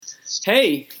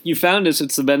Hey, you found us.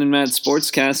 It's the Ben and Matt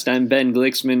Sportscast. I'm Ben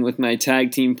Glicksman with my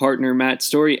tag team partner, Matt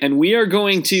Story, and we are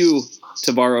going to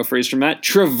borrow a phrase from Matt,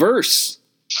 traverse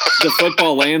the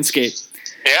football landscape.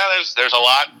 Yeah, there's a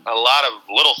lot of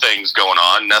little things going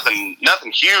on. Nothing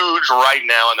huge right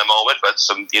now in the moment, but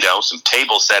some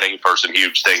table setting for some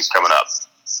huge things coming up.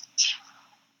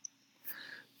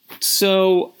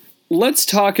 So let's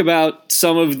talk about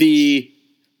some of the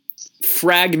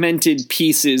fragmented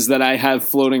pieces that I have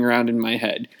floating around in my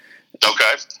head.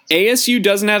 Okay. ASU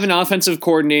doesn't have an offensive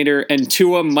coordinator, and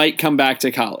Tua might come back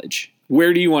to college.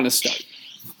 Where do you want to start?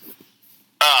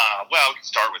 Well, we can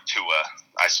start with Tua,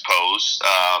 I suppose,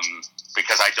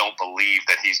 because I don't believe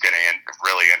that he's going to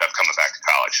really end up coming back to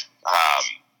college.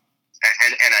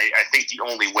 And I think the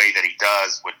only way that he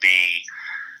does would be,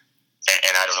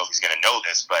 and I don't know if he's going to know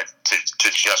this, but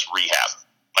to just rehab.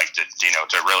 Like,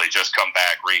 to really just come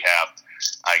back, rehab.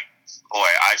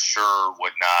 I sure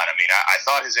would not. I mean, I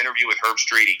thought his interview with Herb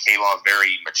Street, he came off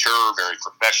very mature, very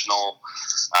professional,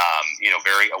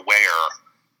 very aware.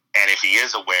 And if he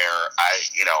is aware,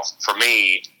 for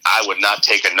me, I would not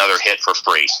take another hit for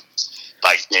free.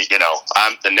 Like,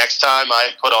 the next time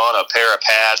I put on a pair of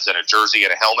pads and a jersey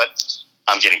and a helmet,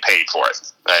 I'm getting paid for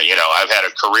it. I've had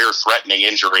a career-threatening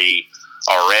injury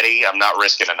already. I'm not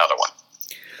risking another one.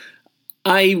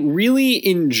 I really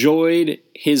enjoyed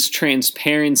his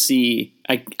transparency.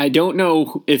 I don't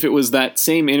know if it was that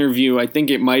same interview. I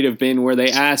think it might have been where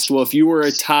they asked, well, if you were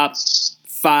a top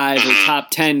 5 or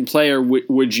top 10 player,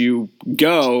 would you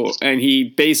go? And he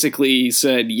basically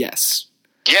said yes.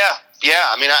 Yeah.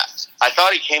 I mean, I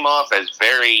thought he came off as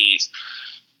very,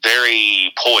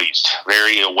 very poised,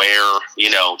 very aware,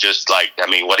 just like, I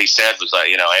mean, what he said was like,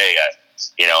 hey,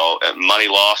 money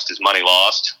lost is money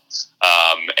lost.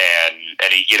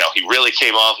 And he really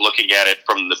came off looking at it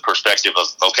from the perspective of,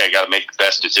 okay, I got to make the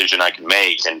best decision I can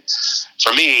make. And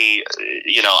for me,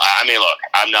 look,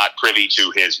 I'm not privy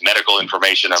to his medical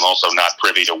information. I'm also not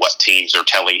privy to what teams are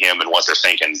telling him and what they're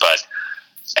thinking. But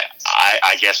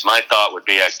I guess my thought would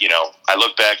be, I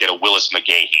look back at a Willis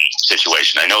McGahee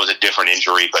situation. I know it was a different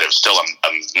injury, but it was still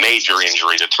a major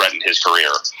injury that threatened his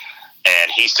career.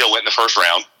 And he still went in the first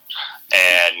round.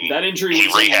 And that injury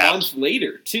was a month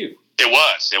later, too. It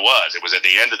was. It was at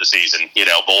the end of the season, the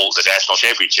national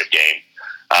championship game.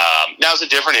 Now it's a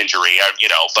different injury,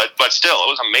 but still, it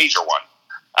was a major one.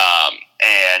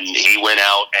 And he went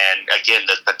out, and again,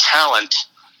 the talent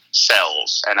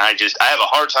sells. And I have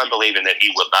a hard time believing that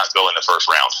he will not go in the first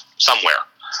round somewhere.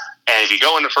 And if you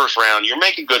go in the first round, you're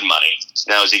making good money.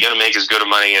 Now, is he going to make as good of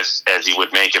money as he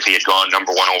would make if he had gone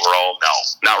number 1 overall? No,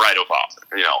 not right off,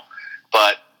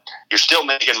 But you're still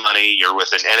making money. You're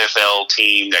with an NFL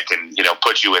team that can,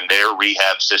 put you in their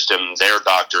rehab system, their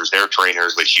doctors, their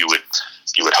trainers, which you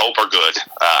would hope are good.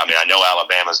 I know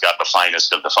Alabama's got the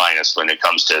finest of the finest when it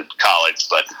comes to college,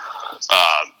 but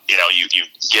you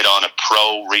get on a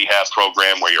pro rehab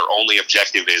program where your only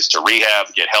objective is to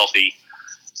rehab, get healthy,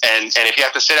 and if you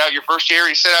have to sit out your first year,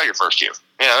 you sit out your first year.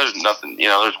 There's nothing.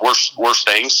 There's worse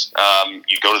things.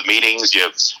 You go to the meetings.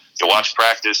 You watch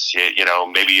practice.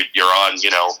 Maybe you're on.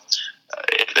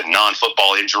 A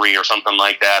non-football injury or something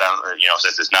like that.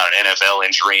 Since it's not an NFL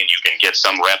injury and you can get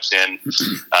some reps in.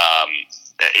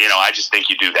 I just think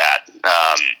you do that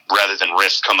rather than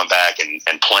risk coming back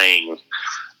and playing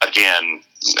again.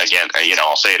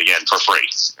 I'll say it again, for free.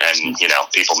 And,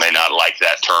 people may not like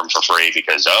that term for free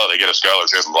because, they get a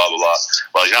scholarship and blah, blah, blah.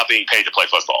 Well, he's not being paid to play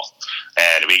football.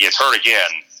 And if he gets hurt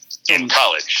again in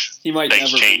college,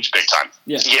 things change big time.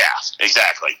 Yeah,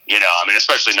 exactly.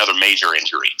 Especially another major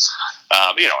injury.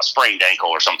 A sprained ankle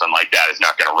or something like that is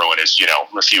not going to ruin his,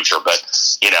 the future. But,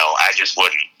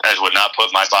 I would not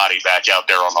put my body back out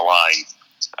there on the line,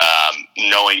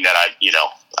 knowing that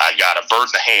I got a bird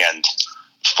in the hand.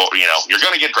 You're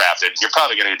going to get drafted. You're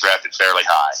probably going to get drafted fairly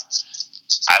high.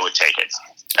 I would take it.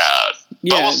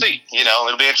 But we'll see.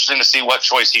 It'll be interesting to see what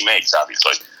choice he makes,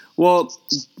 obviously. Well,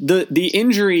 the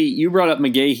injury, you brought up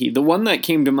McGahee. The one that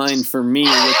came to mind for me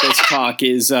with this talk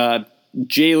is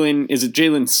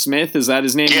Jalen Smith? Is that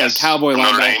his name? Yes. Cowboy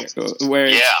linebacker.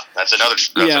 That's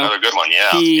another good one.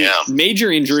 Yeah.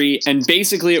 Major injury, and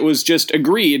basically it was just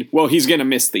agreed, well, he's going to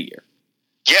miss the year.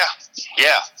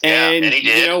 And he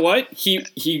did. You know what?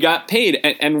 He got paid.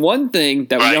 And one thing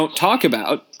that we don't talk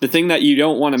about, the thing that you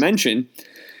don't want to mention,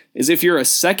 is if you're a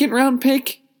second-round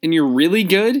pick and you're really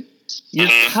good, you're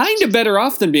kind of better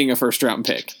off than being a first-round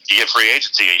pick. You get free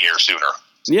agency a year sooner.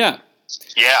 Yeah.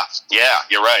 Yeah,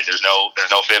 you're right. There's no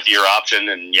 5th-year option,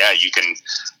 and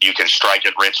you can strike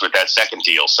it rich with that second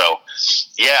deal. So,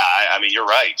 I mean, you're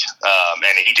right, and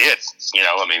he did.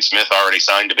 Smith already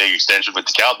signed a big extension with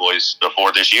the Cowboys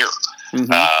before this year.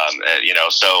 Mm-hmm.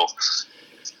 So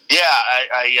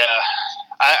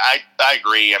I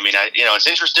agree. I mean, it's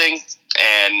interesting,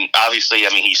 and obviously, I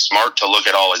mean, he's smart to look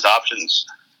at all his options,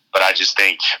 but I just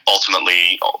think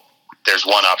ultimately there's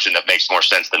one option that makes more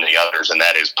sense than the others, and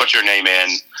that is put your name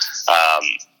in,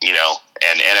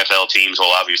 and NFL teams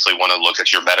will obviously want to look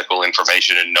at your medical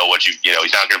information and know what he's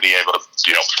not going to be able to,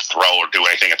 throw or do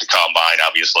anything at the combine,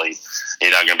 obviously. He's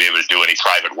not going to be able to do any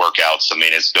private workouts. I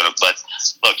mean, but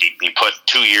look, he put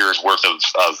 2 years worth of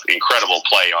incredible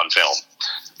play on film,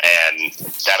 and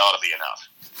that ought to be enough.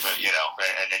 But,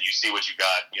 and then you see what you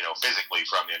got, physically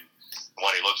from him,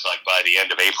 what he looks like by the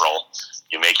end of April.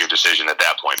 You make your decision at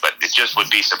that point. But it just would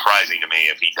be surprising to me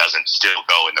if he doesn't still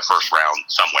go in the first round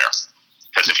somewhere.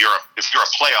 Because if you're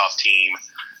a playoff team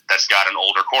that's got an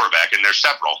older quarterback, and there's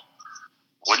several,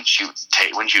 wouldn't you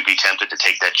be tempted to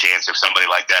take that chance if somebody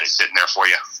like that is sitting there for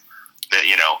you? That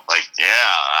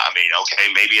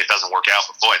okay, maybe it doesn't work out,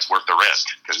 but boy, it's worth the risk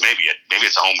because maybe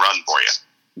it's a home run for you.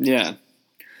 Yeah.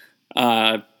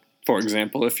 For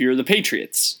example, if you're the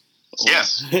Patriots.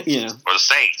 Yes. Or the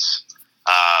Saints.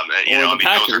 The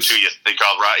Packers. Those are two you think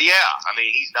of, right? Yeah, I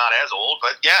mean, he's not as old,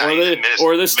 but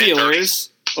or the Steelers,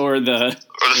 or the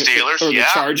Steelers, or the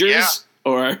Chargers,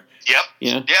 Yep.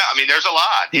 Yeah. I mean, there's a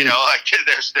lot. You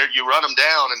run them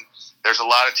down, and there's a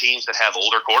lot of teams that have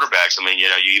older quarterbacks. I mean, you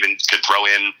even could throw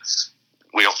in.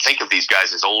 We don't think of these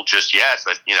guys as old just yet,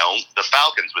 but the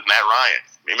Falcons with Matt Ryan.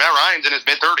 I mean, Matt Ryan's in his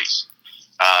mid-30s.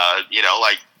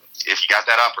 If you got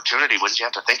that opportunity, wouldn't you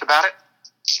have to think about it?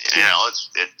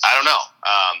 I don't know.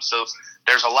 So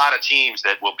there's a lot of teams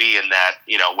that will be in that,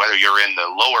 whether you're in the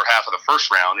lower half of the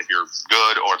first round if you're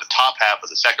good, or the top half of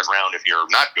the second round if you're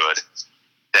not good,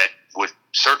 that would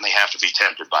certainly have to be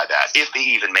tempted by that, if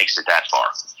he even makes it that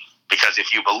far. Because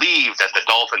if you believe that the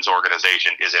Dolphins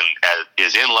organization is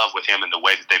in love with him in the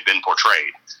way that they've been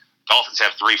portrayed, Dolphins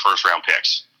have 3 first-round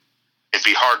picks. It'd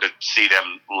be hard to see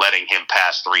them letting him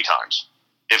pass 3 times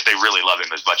if they really love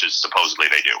him as much as supposedly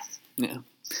they do. Yeah.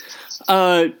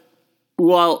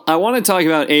 Well, I want to talk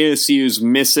about ASU's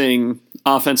missing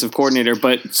offensive coordinator,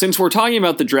 but since we're talking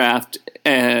about the draft,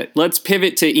 let's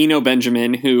pivot to Eno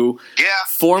Benjamin, who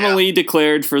formally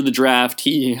declared for the draft.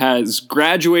 He has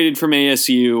graduated from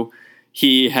ASU.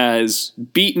 He has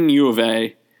beaten U of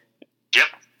A. Yep.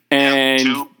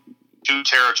 And two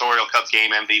territorial cup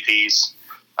game MVPs.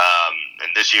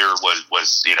 And this year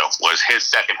was his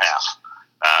second half.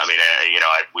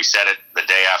 We said it the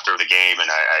day after the game, and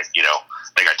I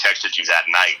think I texted you that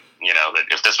night, that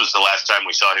if this was the last time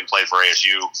we saw him play for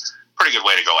ASU, pretty good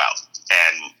way to go out.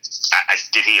 And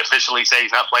did he officially say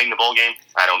he's not playing the bowl game?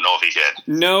 I don't know if he did.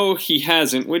 No, he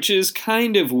hasn't, which is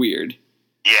kind of weird.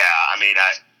 Yeah, I mean,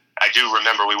 I do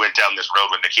remember we went down this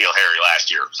road with N'Keal Harry last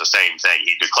year. It was the same thing.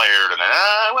 He declared, and then,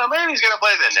 maybe he's going to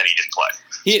play, and then he didn't play.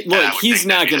 He's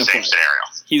not going to play. Scenario.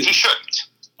 He shouldn't.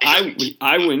 I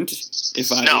wouldn't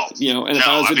if I if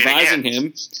I was advising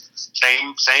him.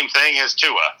 Same thing as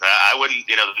Tua. I wouldn't.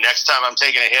 The next time I'm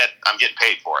taking a hit, I'm getting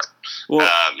paid for it. Well,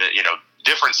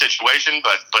 different situation,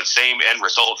 but same end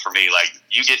result for me. Like,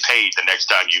 you get paid the next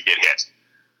time you get hit.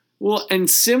 Well, and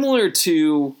similar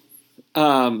to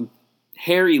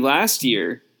Harry last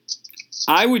year,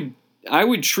 I would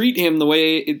treat him the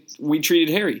way we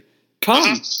treated Harry.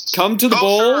 Come to the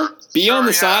bowl, be on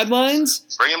the sidelines.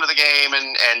 Bring him to the game,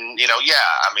 and I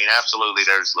mean, absolutely.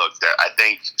 I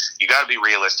think you got to be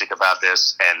realistic about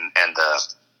this, and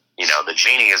the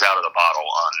genie is out of the bottle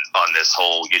on this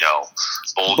whole,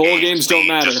 bowl games don't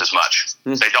matter just as much.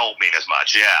 They don't mean as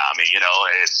much. Yeah, I mean,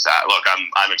 it's look,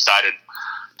 I'm excited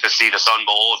to see the Sun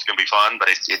Bowl. It's going to be fun, but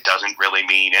it doesn't really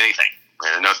mean anything.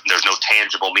 There's no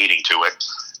tangible meaning to it,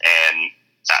 and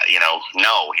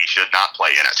no, he should not play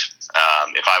in it.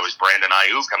 If I was Brandon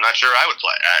Ayuk, I'm not sure I would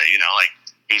play.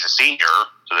 He's a senior,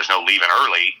 so there's no leaving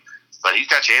early, but he's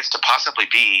got a chance to possibly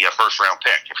be a first-round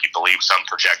pick if you believe some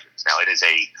projections. Now, it's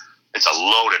a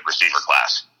loaded receiver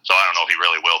class, so I don't know if he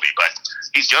really will be, but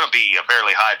he's going to be a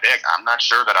fairly high pick. I'm not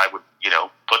sure that I would,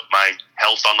 put my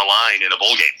health on the line in a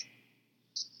bowl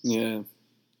game.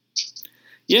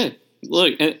 Yeah.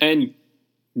 Look, and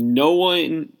no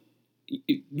one.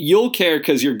 You'll care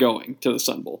because you're going to the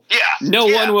Sun Bowl. Yeah. No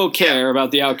one will care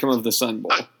about the outcome of the Sun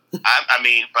Bowl. I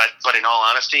mean, but in all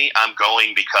honesty, I'm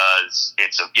going because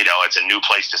it's a new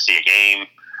place to see a game.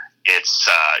 It's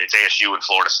ASU and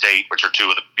Florida State, which are two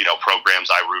of the programs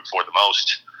I root for the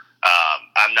most.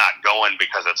 I'm not going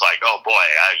because it's like, oh boy,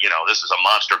 this is a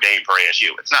monster game for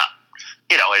ASU. It's not.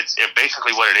 It's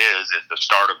basically what it is the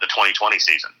start of the 2020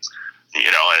 season.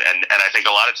 And I think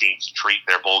a lot of teams treat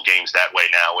their bowl games that way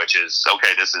now, which is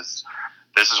okay. This is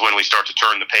when we start to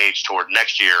turn the page toward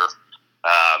next year,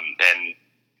 and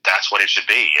that's what it should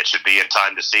be. It should be a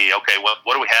time to see, okay, what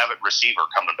do we have at receiver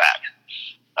coming back?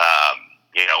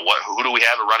 Who do we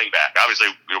have at running back? Obviously,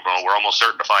 we're almost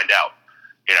certain to find out.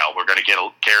 We're going to get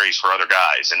carries for other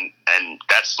guys, and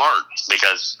that's smart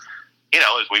because,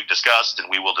 as we've discussed and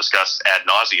we will discuss ad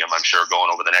nauseum, I'm sure,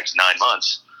 going over the next 9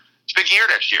 months, it's a big year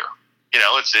next year.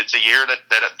 It's a year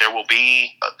that there will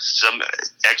be some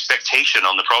expectation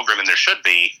on the program, and there should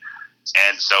be.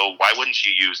 And so why wouldn't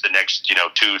you use the next,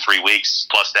 2-3 weeks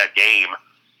plus that game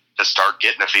to start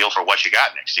getting a feel for what you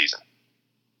got next season?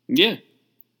 Yeah.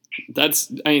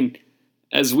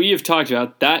 As we have talked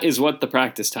about, that is what the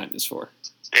practice time is for.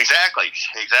 Exactly.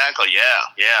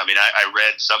 Yeah. I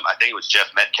read I think it was Jeff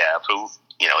Metcalf, who,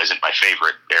 isn't my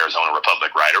favorite Arizona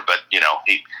Republic writer, but,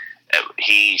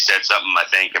 he said something, I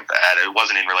think, it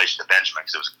wasn't in relation to Benjamin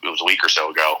because it was a week or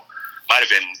so ago. Might have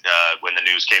been when the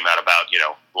news came out about,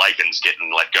 Likens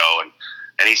getting let go.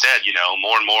 And he said,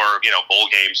 more and more, bowl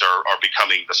games are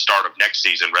becoming the start of next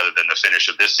season rather than the finish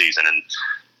of this season. And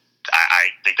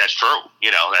I think that's true.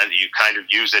 And you kind of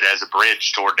use it as a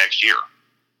bridge toward next year.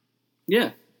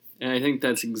 Yeah. And I think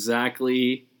that's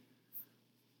exactly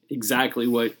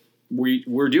what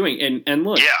we're doing. And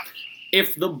look,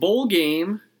 if the bowl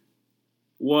game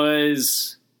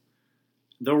was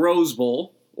the Rose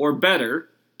Bowl or better.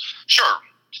 Sure,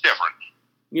 it's different.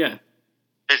 Yeah.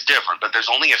 It's different, but there's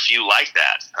only a few like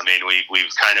that.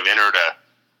 We've kind of entered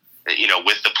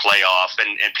with the playoff,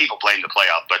 and people blame the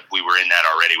playoff, but we were in that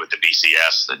already with the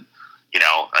BCS, that,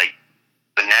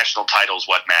 the national title is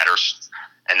what matters.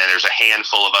 And then there's a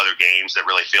handful of other games that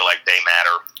really feel like they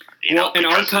matter. And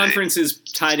our conference is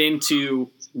tied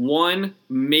into one,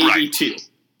 maybe two.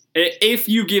 If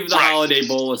you give the Holiday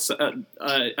Bowl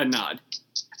a nod.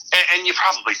 And you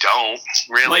probably don't,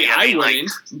 really. I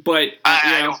wouldn't, but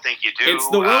I don't think you do. It's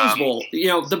the Rose Bowl.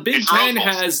 The Big Ten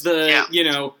has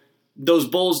those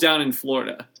bowls down in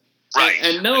Florida. Right.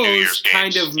 And those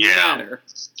kind of matter.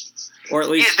 Or at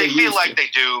least they feel like they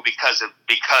do because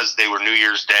they were New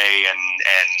Year's Day and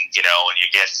you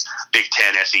get Big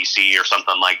Ten SEC or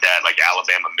something like that, like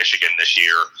Alabama, Michigan this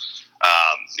year.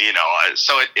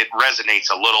 So it resonates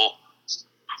a little.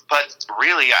 But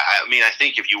really, I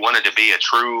think if you wanted to be a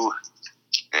true,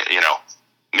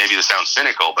 maybe this sounds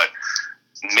cynical, but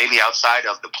maybe outside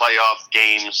of the playoff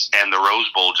games and the Rose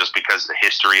Bowl, just because of the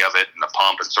history of it and the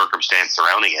pomp and circumstance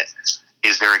surrounding it,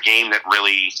 is there a game that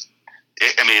really,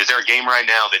 is there a game right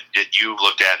now that you've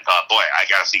looked at and thought, boy, I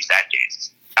got to see that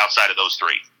game outside of those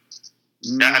three?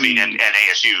 And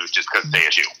ASU, just because it's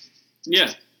ASU.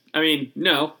 Yeah.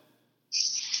 No.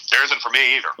 There isn't for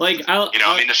me either.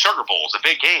 The Sugar Bowl is a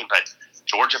big game, but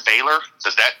Georgia Baylor,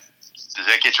 does that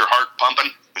get your heart pumping?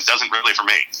 It doesn't really for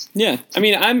me. Yeah,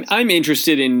 I'm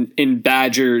interested in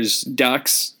Badgers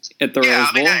Ducks at the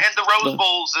Rose Bowl. And the Rose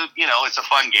Bowl's it's a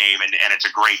fun game and it's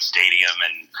a great stadium,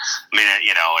 and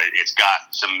it's got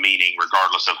some meaning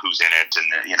regardless of who's in it, and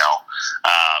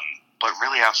but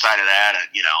really outside of that,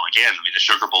 again, the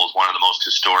Sugar Bowl is one of the most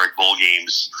historic bowl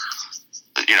games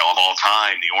of all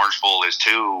time. The Orange Bowl is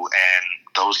too, and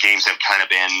those games have kind of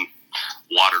been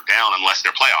watered down unless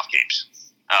they're playoff games.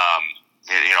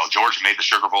 Georgia made the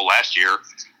Sugar Bowl last year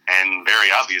and very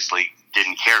obviously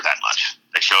didn't care that much.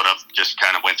 They showed up, just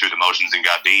kind of went through the motions and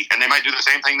got beat, and they might do the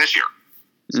same thing this year.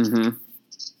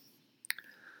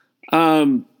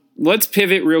 Mm-hmm. Let's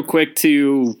pivot real quick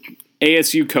to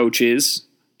ASU coaches.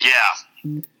 Yeah.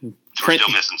 We're still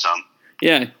missing some.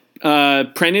 Yeah.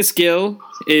 Prentice Gill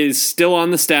is still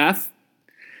on the staff.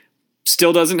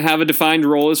 Still doesn't have a defined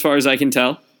role as far as I can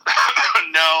tell.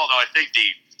 No, though I think the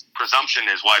presumption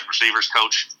is wide receivers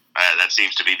coach. That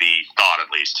seems to be the thought, at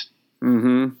least.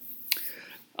 Mm-hmm.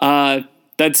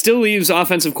 That still leaves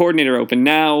offensive coordinator open.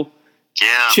 Now,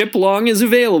 Chip Long is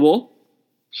available.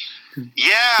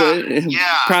 Yeah.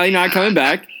 Probably not coming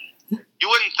back. You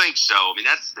wouldn't think so.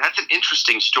 That's an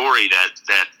interesting story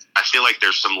that I feel like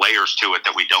there's some layers to it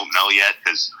that we don't know yet,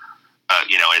 because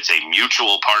it's a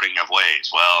mutual parting of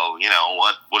ways. Well,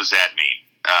 what does that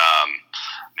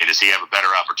mean? Does he have a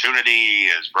better opportunity?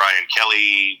 Is Brian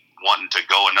Kelly wanting to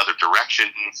go another direction?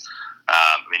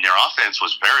 Their offense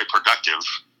was very productive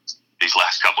these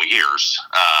last couple of years.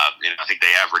 I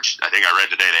I read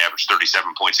today they averaged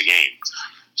 37 points a game.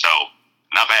 So,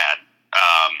 not bad.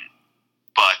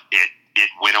 But it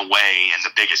went away in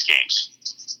the biggest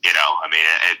games.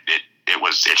 It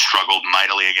it struggled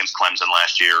mightily against Clemson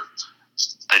last year.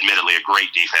 Admittedly, a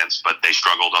great defense, but they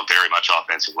struggled very much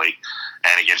offensively.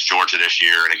 And against Georgia this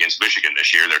year and against Michigan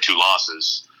this year, their 2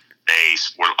 losses, they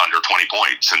were under 20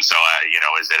 points. And so,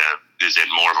 is it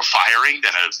more of a firing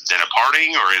than a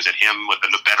parting, or is it him with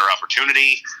a better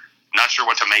opportunity? Not sure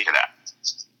what to make of that.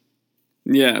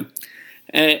 Yeah.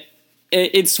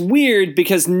 It's weird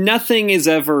because nothing is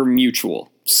ever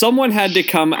mutual. Someone had to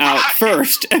come out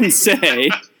first and say.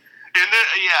 I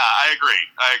agree.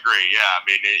 Yeah. I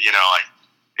mean,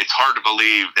 it's hard to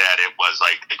believe that it was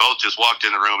like they both just walked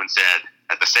in the room and said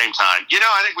at the same time,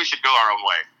 I think we should go our own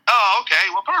way. Oh, okay.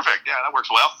 Well, perfect. Yeah, that works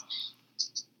well.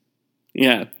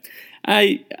 Yeah.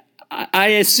 I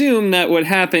assume that what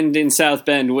happened in South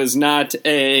Bend was not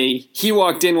he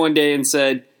walked in one day and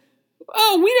said,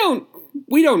 "Oh,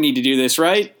 we don't need to do this,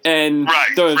 right?" And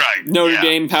Notre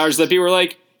Dame powers that be were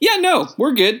like, "Yeah, no,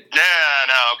 we're good."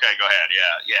 No, okay, go ahead.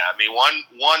 Yeah. I mean,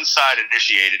 one side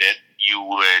initiated it. You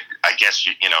would, I guess,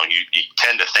 you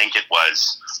tend to think it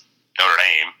was Notre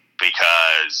Dame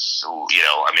because, you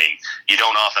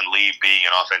don't often leave being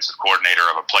an offensive coordinator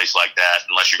of a place like that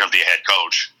unless you're going to be a head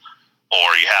coach,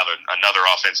 or you have another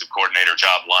offensive coordinator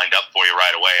job lined up for you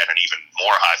right away at an even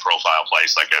more high-profile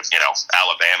place like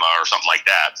Alabama or something like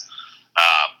that.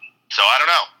 So I don't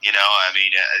know.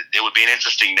 It would be an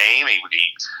interesting name.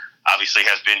 He obviously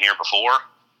has been here before.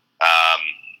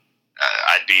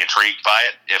 I'd be intrigued by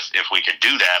it if we could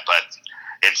do that, but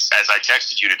it's, as I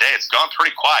texted you today, it's gone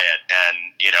pretty quiet, and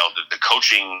the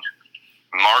coaching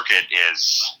market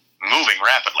is moving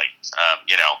rapidly.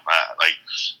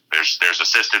 There's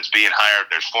assistants being hired,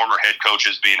 there's former head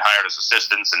coaches being hired as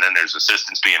assistants, and then there's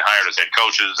assistants being hired as head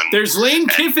coaches. And there's Lane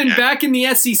Kiffin back in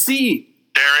the SEC.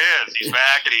 There is. He's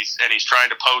back, and he's trying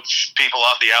to poach people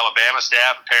off the Alabama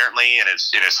staff apparently in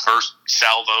his first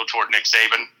salvo toward Nick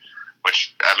Saban.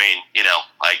 Which,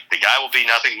 the guy will be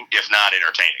nothing if not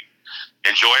entertaining.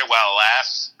 Enjoy it while it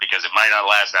lasts, because it might not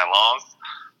last that long,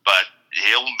 but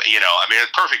he'll, it's a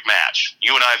perfect match.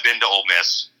 You and I have been to Ole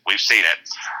Miss. We've seen it.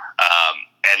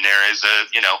 And there is a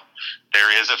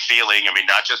feeling,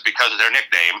 not just because of their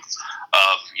nickname,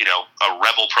 of, a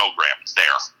rebel program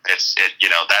there. That's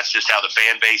just how the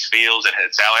fan base feels, and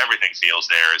it's how everything feels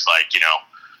there. Is like,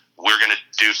 we're going to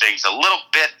do things a little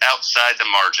bit outside the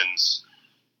margins,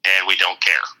 and we don't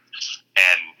care.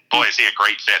 And boy, is he a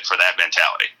great fit for that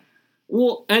mentality.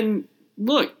 Well, and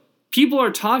look, people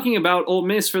are talking about Ole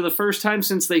Miss for the first time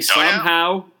since they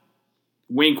somehow,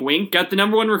 wink, wink, got the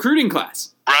number 1 recruiting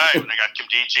class. Right, when they got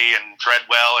Kimdichie and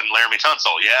Treadwell and Laramie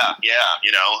Tunsil. Yeah.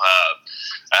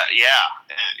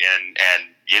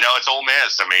 And it's Ole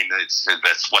Miss.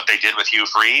 That's what they did with Hugh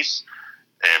Freeze.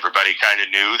 Everybody kind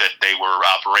of knew that they were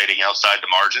operating outside the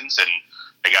margins, and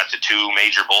they got to 2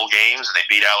 major bowl games, and they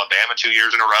beat Alabama 2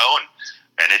 years in a row,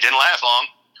 and it didn't last long.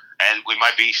 And we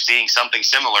might be seeing something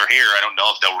similar here. I don't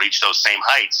know if they'll reach those same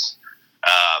heights,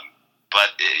 but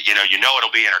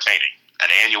it'll be entertaining. An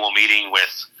annual meeting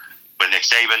with Nick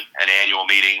Saban, an annual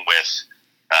meeting with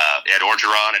Ed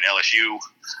Orgeron and LSU.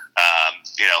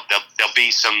 There'll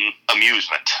be some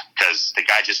amusement because the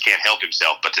guy just can't help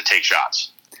himself but to take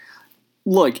shots.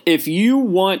 Look, if you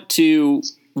want to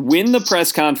win the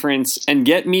press conference and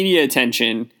get media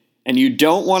attention, and you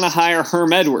don't want to hire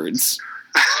Herm Edwards,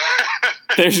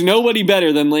 there's nobody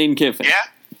better than Lane Kiffin. Yeah.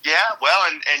 Well,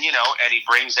 and he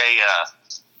brings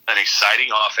an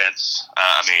exciting offense.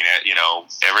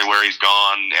 Everywhere he's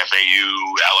gone,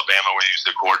 FAU, Alabama, where he's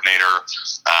the coordinator,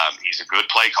 he's a good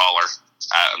play caller.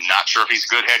 I'm not sure if he's a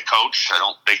good head coach. I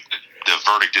don't think the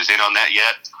verdict is in on that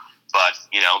yet. But,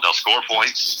 they'll score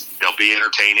points. They'll be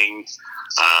entertaining.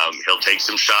 He'll take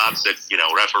some shots at,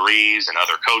 referees and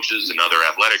other coaches and other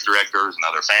athletic directors and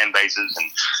other fan bases.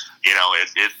 And,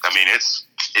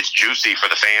 it's juicy for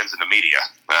the fans and the media.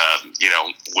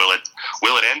 Will it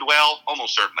end well?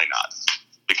 Almost certainly not.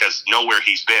 Because nowhere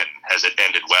he's been has it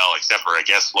ended well, except for, I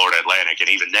guess, Florida Atlantic. And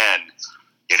even then,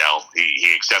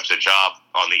 he accepts a job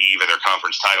on the eve of their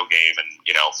conference title game. And,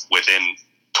 within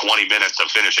 20 minutes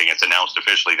of finishing, it's announced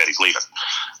officially that he's leaving.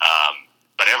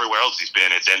 But everywhere else he's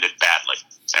been, it's ended badly.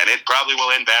 And it probably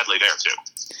will end badly there, too.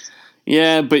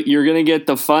 Yeah, but you're going to get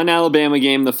the fun Alabama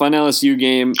game, the fun LSU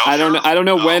game. I don't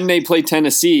know when they play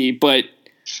Tennessee, but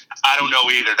I don't know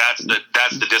either. That's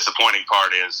the disappointing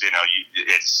part is,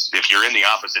 it's if you're in the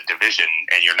opposite division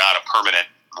and you're not a permanent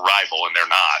rival, and they're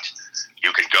not,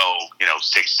 you could go,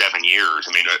 6-7 years.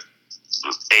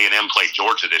 A&M played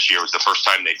Georgia this year. It was the first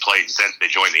time they played since they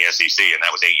joined the SEC, and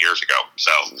that was 8 years ago.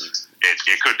 So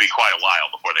it could be quite a while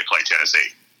before they play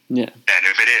Tennessee. Yeah. And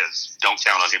if it is, don't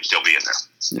count on him still being there.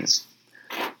 Yeah.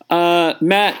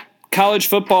 Matt, college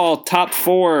football top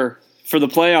 4 for the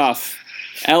playoff.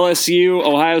 LSU,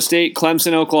 Ohio State,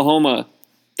 Clemson, Oklahoma.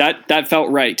 That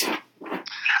felt right.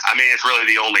 I mean, it's really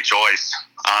the only choice,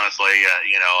 honestly.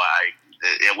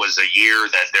 It was a year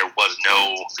that there was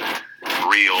no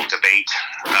real debate.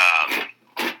 I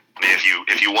mean,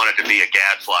 if you wanted to be a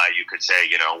gadfly, you could say,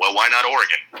 well, why not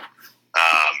Oregon?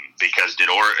 Because did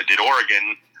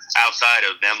Oregon, outside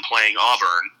of them playing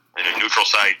Auburn in a neutral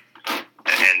site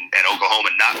and Oklahoma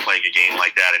not playing a game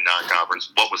like that in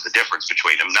non-conference, what was the difference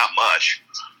between them? Not much.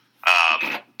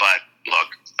 But look,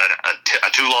 a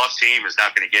two-loss team is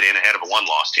not going to get in ahead of a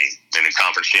one-loss team in a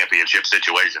conference championship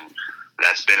situation.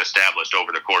 That's been established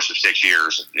over the course of 6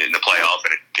 years in the playoff,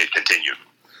 and it continued.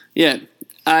 Yeah,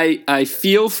 I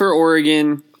feel for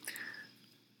Oregon,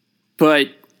 but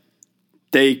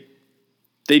they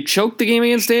choked the game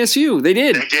against ASU. They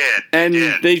did. They did. And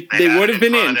they would have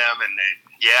been in. Them and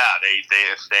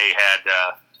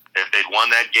if they'd won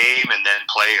that game and then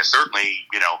play certainly,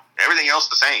 everything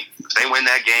else the same. If they win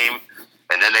that game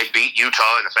and then they beat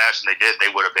Utah in the fashion they did,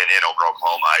 they would have been in over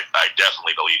Oklahoma. I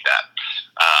definitely believe that.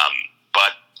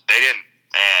 But they didn't.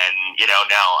 And,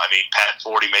 now, I mean, Pat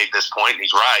Forty made this point, and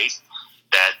he's right,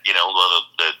 that,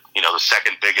 the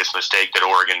second biggest mistake that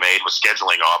Oregon made was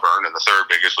scheduling Auburn, and the third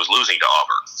biggest was losing to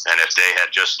Auburn. And if they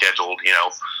had just scheduled,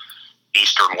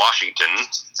 Eastern Washington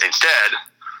instead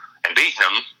and beaten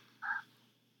them,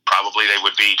 probably they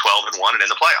would be 12-1 and in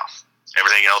the playoff.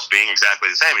 Everything else being exactly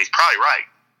the same. He's probably right.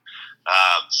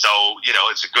 So,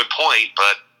 it's a good point,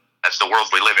 but that's the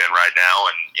world we live in right now.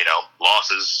 And,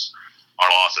 losses are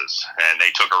losses. And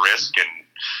they took a risk, and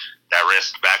that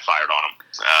risk backfired on them.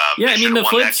 I mean, the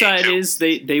flip side is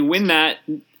they win that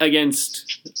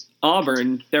against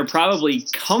Auburn. They're probably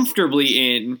comfortably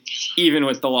in, even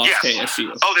with the loss to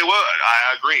ASU. Oh, they would.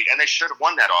 I agreed. And they should have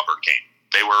won that Auburn game.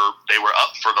 They were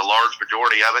up for the large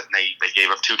majority of it, and they gave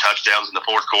up 2 touchdowns in the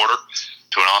fourth quarter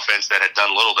to an offense that had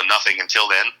done little to nothing until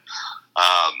then,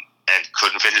 and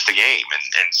couldn't finish the game.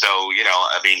 And so,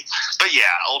 but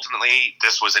yeah, ultimately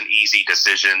this was an easy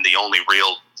decision. The only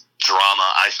real drama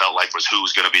I felt like was who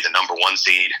was going to be the number 1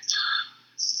 seed,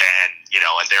 and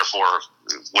and therefore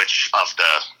which of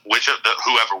the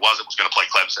whoever was going to play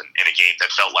Clemson in a game that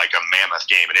felt like a mammoth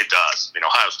game, and it does.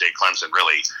 Ohio State Clemson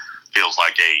really feels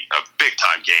like a big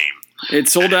time game. It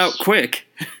sold out quick.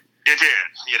 It did,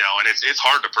 and it's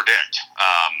hard to predict,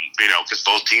 because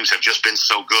both teams have just been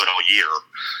so good all year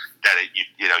that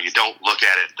you don't look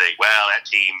at it and think, well, that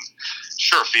team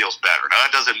sure feels better. Now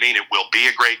that doesn't mean it will be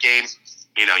a great game.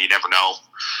 You never know.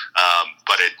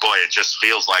 But it just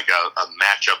feels like a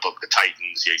matchup of the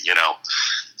Titans.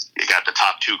 You got the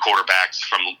top 2 quarterbacks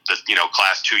from the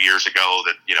class 2 years ago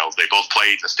that they both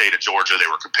played in the state of Georgia. They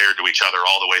were compared to each other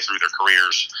all the way through their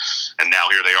careers, and now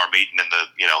here they are meeting in the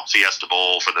Fiesta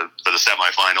Bowl for the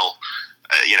semifinal.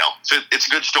 It's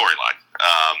a good storyline.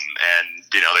 And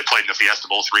they played in the Fiesta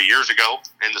Bowl 3 years ago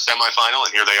in the semifinal,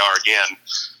 and here they are again.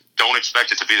 Don't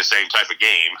expect it to be the same type of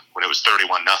game when it was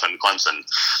 31-0 Clemson.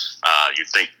 You'd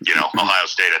think, Ohio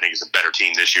State, I think, is a better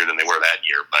team this year than they were that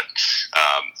year, but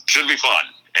should be fun.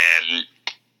 And,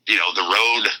 the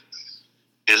road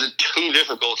isn't too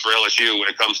difficult for LSU when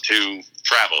it comes to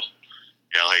travel.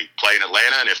 They play in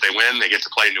Atlanta, and if they win, they get to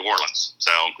play in New Orleans.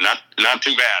 So not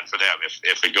too bad for them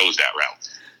if it goes that route.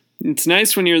 It's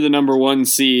nice when you're the number 1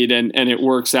 seed and it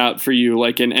works out for you,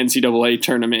 like an NCAA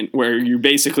tournament where you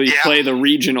basically play the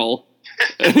regional.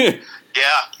 Yeah.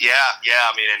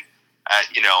 I mean,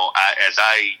 as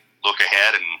I look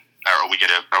ahead, and are we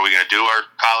gonna do our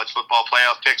college football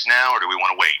playoff picks now, or do we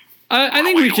want to wait? I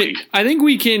think we can. I think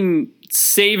we can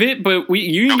save it, but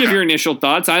you can give your initial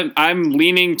thoughts. I'm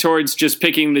leaning towards just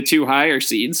picking the 2 higher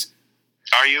seeds.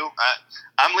 Are you?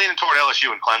 I'm leaning toward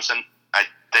LSU and Clemson. I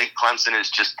think Clemson is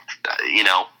just,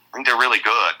 I think they're really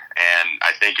good. And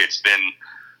I think it's been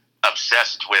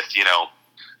obsessed with,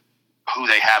 who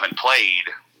they haven't played,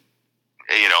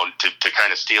 to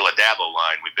kind of steal a Dabo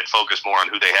line. We've been focused more on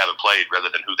who they haven't played rather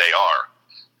than who they are.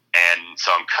 And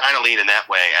so I'm kind of leaning that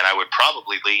way. And I would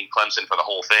probably lean Clemson for the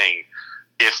whole thing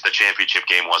if the championship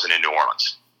game wasn't in New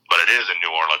Orleans. But it is in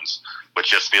New Orleans, which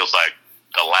just feels like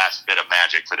the last bit of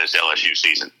magic for this LSU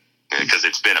season, because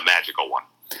it's been a magical one.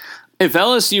 If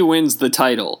LSU wins the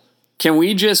title, can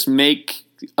we just make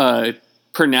a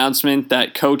pronouncement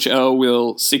that Coach O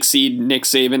will succeed Nick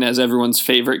Saban as everyone's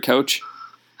favorite coach?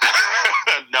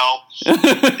 No.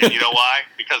 And you know why?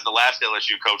 Because the last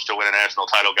LSU coach to win a national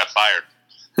title got fired.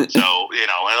 So,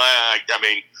 I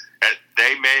mean,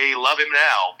 they may love him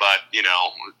now, but,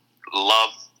 love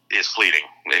is fleeting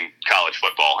in college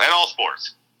football and all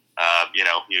sports.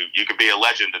 You could be a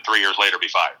legend and 3 years later be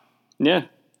fired. Yeah.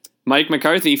 Mike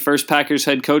McCarthy, first Packers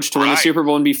head coach to win the Super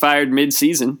Bowl and be fired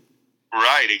mid-season.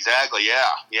 Right, exactly,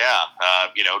 yeah.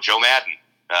 Joe Madden,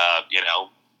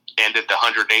 ended the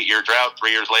 108-year drought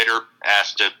 3 years later,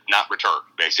 asked to not return,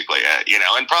 basically.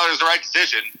 And probably was the right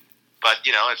decision, but,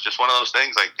 it's just one of those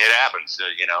things, like, it happens.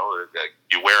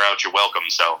 You wear out your welcome,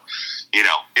 so,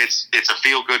 it's a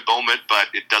feel-good moment, but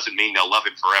it doesn't mean they'll love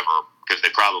him forever, because they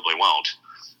probably won't.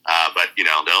 But,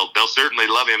 they'll certainly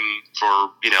love him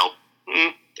for,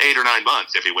 8 or 9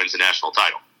 months if he wins the national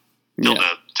title.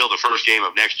 Till the first game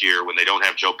of next year when they don't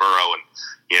have Joe Burrow, and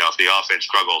if the offense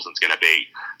struggles, it's going to be,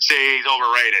 see, he's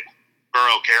overrated.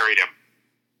 Burrow carried him.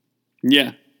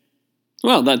 Yeah.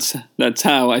 Well, that's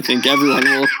how I think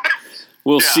everyone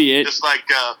will see it. Just like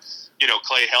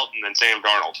Clay Helton and Sam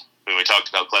Darnold. When we talked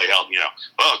about Clay Helton,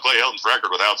 Clay Helton's record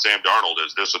without Sam Darnold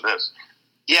is this and this.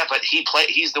 Yeah, but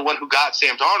he's the one who got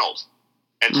Sam Darnold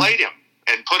and played him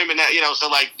and put him in that. So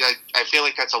I feel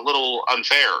like that's a little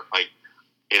unfair. Like.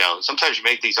 Sometimes you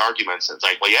make these arguments, and it's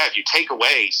like, well, yeah, if you take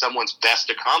away someone's best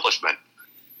accomplishment,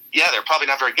 yeah, they're probably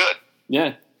not very good.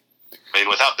 Yeah. I mean,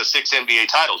 without the 6 NBA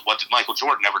titles, what did Michael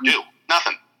Jordan ever do?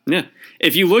 Nothing. Yeah.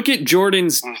 If you look at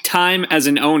Jordan's time as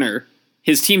an owner,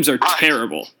 his teams are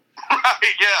terrible.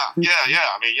 Right, yeah.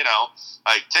 I mean,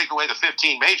 take away the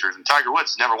 15 majors, and Tiger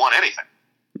Woods never won anything.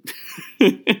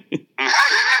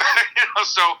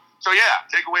 So yeah,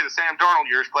 take away the Sam Darnold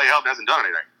years, Clay Helton hasn't done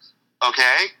anything.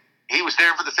 Okay? He was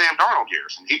there for the Sam Darnold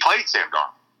years, and he played Sam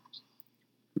Darnold.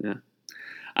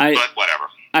 Yeah, but whatever.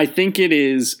 I think it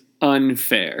is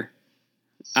unfair.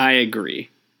 I agree.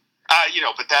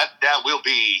 But that will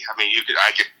be. I mean,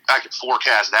 I could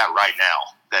forecast that right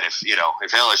now. That if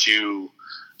LSU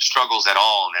struggles at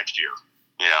all next year,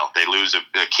 they lose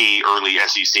a key early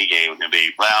SEC game, and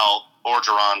be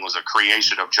Orgeron was a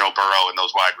creation of Joe Burrow and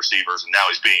those wide receivers, and now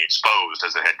he's being exposed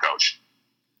as a head coach.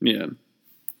 Yeah.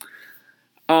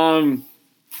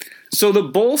 So the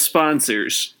bowl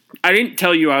sponsors, I didn't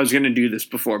tell you I was going to do this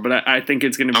before, but I think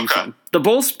it's going to be fun. The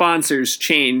bowl sponsors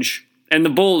change, and the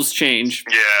bowls change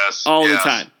all the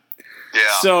time. Yeah.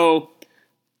 So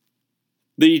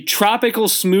the Tropical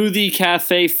Smoothie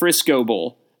Cafe Frisco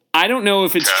Bowl, I don't know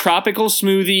if it's Tropical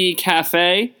Smoothie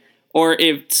Cafe or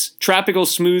if it's Tropical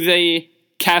Smoothie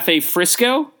Cafe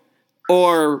Frisco.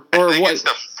 Or I think what? It's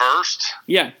the first.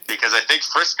 Yeah. Because I think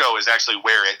Frisco is actually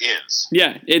where it is.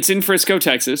 Yeah, it's in Frisco,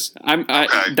 Texas.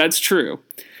 That's true.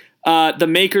 The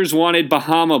makers wanted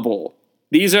Bahama Bowl.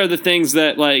 These are the things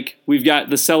that, we've got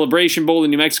the Celebration Bowl, the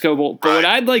New Mexico Bowl. But what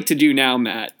I'd like to do now,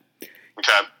 Matt,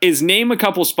 is name a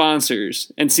couple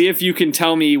sponsors and see if you can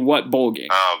tell me what bowl game.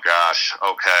 Oh, gosh.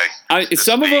 Okay. This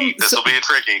will be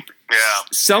tricky. Yeah.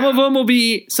 Some of them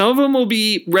will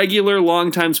be regular,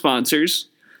 longtime sponsors.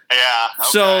 Yeah.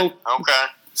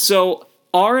 So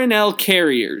R&L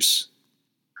Carriers.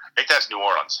 I think that's New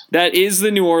Orleans. That is the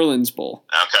New Orleans Bowl.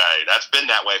 Okay, that's been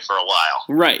that way for a while.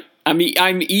 Right. I mean,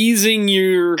 I'm easing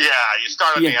your. Yeah, you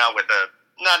started me out with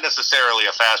not necessarily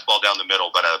a fastball down the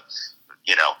middle, but a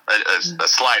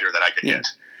slider that I could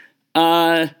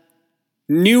hit.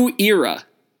 New Era.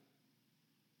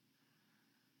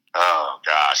 Oh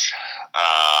gosh.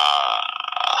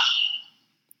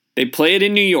 They play it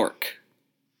in New York.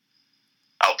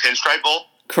 Oh, Pinstripe Bowl?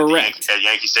 Correct. At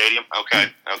Yankee Stadium?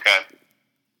 Okay.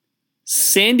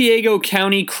 San Diego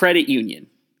County Credit Union.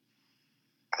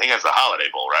 I think that's the Holiday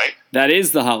Bowl, right? That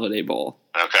is the Holiday Bowl.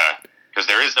 Okay. Because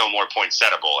there is no more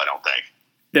poinsettia bowl, I don't think.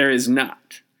 There is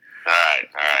not. All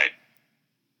right.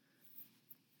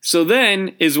 So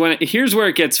then here's where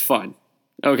it gets fun.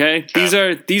 Okay?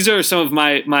 These are some of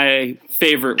my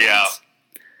favorite ones.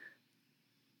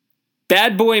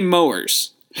 Bad Boy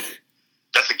Mowers.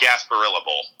 That's the Gasparilla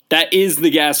Bowl. That is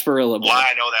the Gasparilla Bowl. Why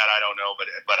I know that, I don't know,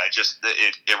 but I just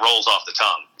it rolls off the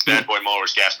tongue. Bad Boy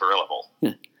Mowers Gasparilla Bowl.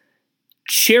 Yeah.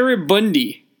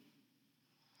 Cheribundi.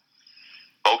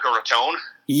 Boca Raton?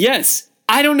 Yes.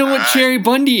 I don't know what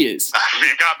Cheribundi is.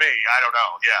 You got me. I don't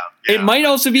know. Yeah. It might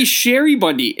also be Sherry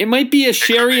Bundy. It might be a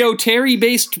Sherry O'Terry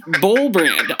based bowl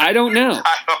brand. I don't know.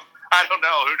 I don't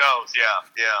know. Who knows?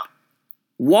 Yeah.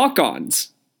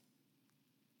 Walk-ons.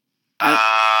 Is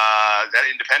that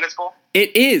Independence Bowl?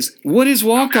 It is. What is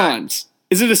Walk-ons?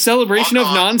 Is it a celebration of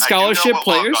non-scholarship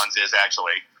players? Walk-ons is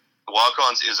actually.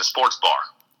 Walk-ons is a sports bar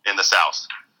in the South.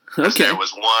 Okay. There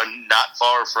was one not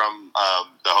far from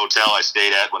the hotel I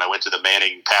stayed at when I went to the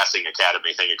Manning Passing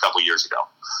Academy thing a couple years ago.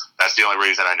 That's the only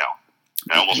reason I know.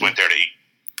 I almost went there to eat.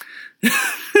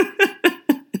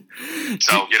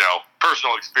 So,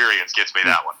 personal experience gets me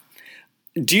that one.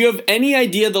 Do you have any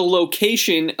idea the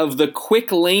location of the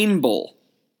Quick Lane Bowl?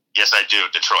 Yes, I do.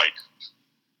 Detroit.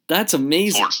 That's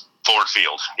amazing. Ford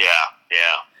Field. Yeah.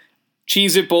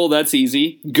 Cheez-It Bowl, that's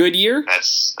easy. Goodyear?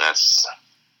 That's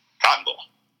Cotton Bowl.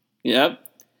 Yep.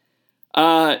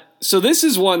 So this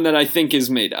is one that I think is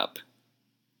made up.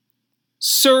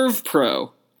 Serve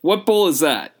Pro. What bowl is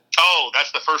that? Oh,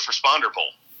 that's the First Responder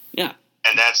Bowl. Yeah.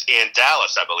 And that's in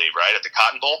Dallas, I believe, right? At the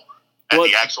Cotton Bowl?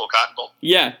 The actual Cotton Bowl?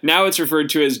 Yeah. Now it's referred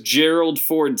to as Gerald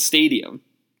Ford Stadium.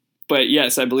 But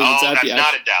yes, I believe it's at the... Oh, that's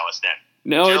not in Dallas then.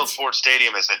 No, Gerald Ford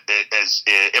Stadium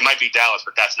it might be Dallas,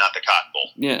 but that's not the Cotton Bowl.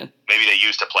 Yeah. Maybe they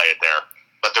used to play it there.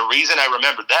 But the reason I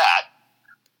remembered that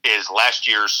is last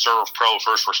year's Serve Pro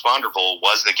First Responder Bowl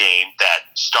was the game that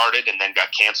started and then got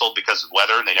canceled because of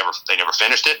weather, and they never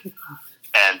finished it.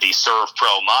 And the Serve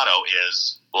Pro motto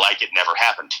is like it never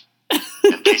happened.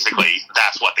 And basically,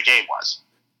 that's what the game was.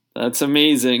 That's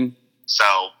amazing. So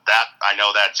that I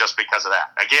know that just because of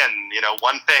that. Again,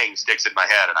 one thing sticks in my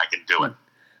head, and I can do it.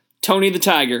 Tony the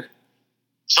Tiger.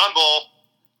 Sun Bowl.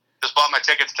 Just bought my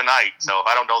tickets tonight, so if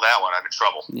I don't know that one, I'm in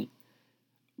trouble.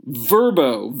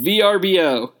 Verbo.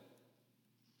 VRBO.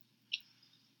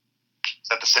 Is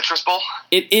that the Citrus Bowl?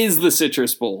 It is the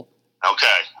Citrus Bowl. Okay.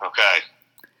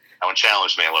 That one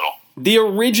challenged me a little. The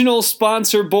original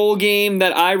sponsor bowl game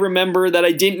that I remember that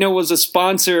I didn't know was a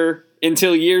sponsor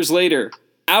until years later.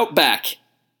 Outback.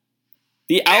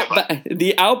 The Outback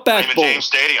Raymond Bowl. James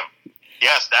Stadium.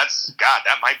 Yes, that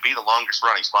might be the longest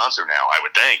running sponsor now, I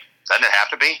would think. Doesn't it have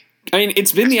to be? I mean,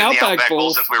 it's been the Outback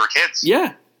Bowl since we were kids.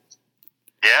 Yeah.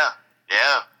 Yeah.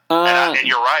 And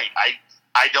you're right.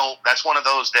 I don't. That's one of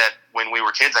those that when we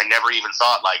were kids, I never even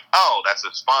thought like, oh, that's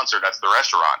the sponsor, that's the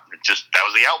restaurant. That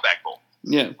was the Outback Bowl.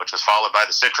 Yeah. Which was followed by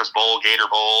the Citrus Bowl, Gator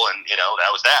Bowl, and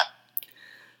that was that.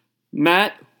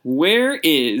 Matt, where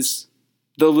is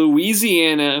the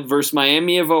Louisiana versus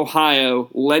Miami of Ohio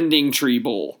Lending Tree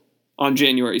Bowl on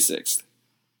January 6th?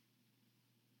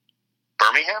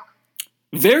 Birmingham?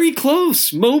 Very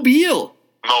close. Mobile.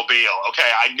 Okay,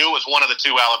 I knew it was one of the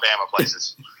two Alabama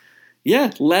places.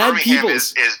 Yeah, Lad Birmingham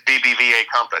Peebles. is BBVA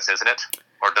Compass, isn't it?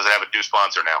 Or does it have a new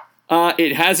sponsor now?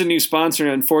 It has a new sponsor,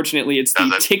 and unfortunately, it's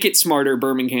the Ticket Smarter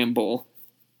Birmingham Bowl.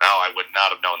 Oh, I would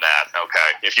not have known that.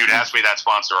 Okay. If you'd asked me that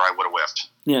sponsor, I would have whiffed.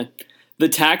 Yeah. The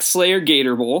Tax Slayer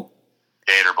Gator Bowl.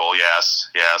 Gator Bowl, yes.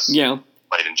 Yeah.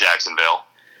 Played in Jacksonville.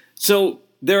 So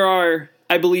there are,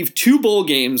 I believe, 2 bowl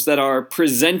games that are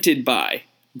presented by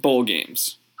bowl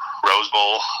games. Rose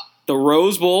Bowl. The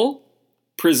Rose Bowl,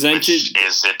 presented...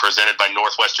 Is it presented by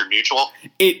Northwestern Mutual?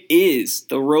 It is.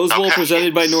 The Rose Bowl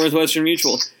presented by Northwestern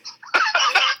Mutual.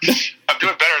 I'm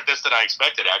doing better at this than I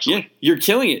expected, actually. Yeah, you're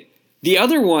killing it. The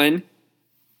other one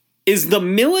is the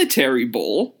Military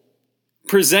Bowl,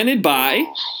 presented by...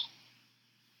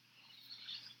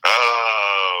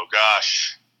 Oh,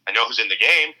 gosh. I know who's in the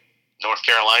game. North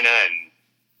Carolina and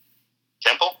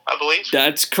Temple, I believe.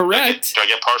 That's correct. Do I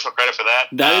get partial credit for that?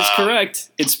 That is correct.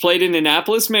 It's played in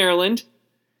Annapolis, Maryland.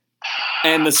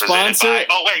 And the sponsor... Wait.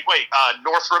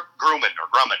 Northrop Grumman.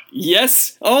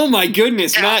 Yes. Oh, my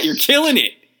goodness, yes. Matt, you're killing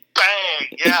it.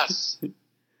 Bang, yes. And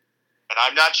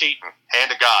I'm not cheating.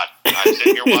 Hand to God. I'm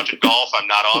sitting here watching golf. I'm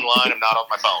not online. I'm not on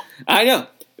my phone. I know.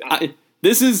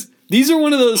 These are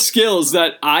one of those skills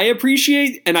that I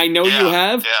appreciate, and I know you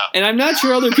have, and I'm not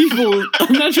sure other people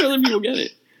get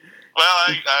it.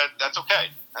 Well, that's okay.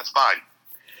 That's fine.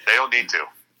 They don't need to.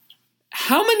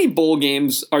 How many bowl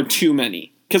games are too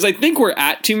many? Because I think we're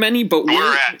at too many, but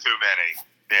we're at too many.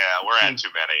 Yeah, we're at too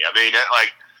many. I mean,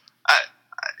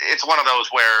 it's one of those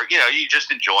where you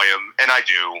just enjoy them, and I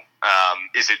do.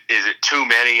 Is it too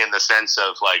many in the sense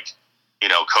of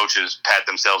coaches pat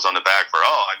themselves on the back for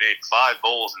I made 5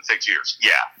 bowls in 6 years?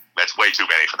 Yeah, that's way too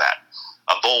many for that.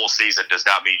 A bowl season does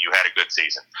not mean you had a good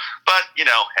season, but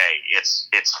hey,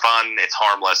 it's fun, it's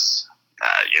harmless.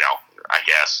 I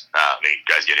guess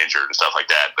guys get injured and stuff like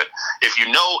that, but if you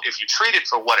treat it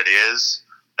for what it is,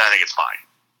 I think it's fine.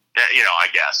 I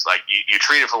guess you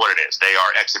treat it for what it is. They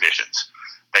are exhibitions.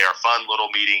 They are fun little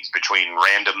meetings between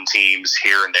random teams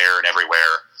here and there and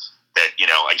everywhere that,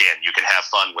 again, you can have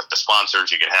fun with the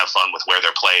sponsors. You can have fun with where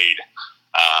they're played.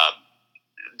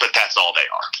 But that's all they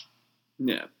are.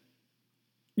 Yeah.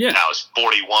 Yeah. Now, is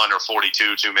 41 or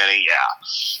 42 too many?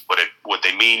 Yeah. Would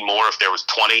they mean more if there was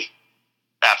 20?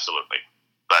 Absolutely.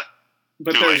 But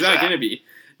there's not going to be.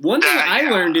 One thing I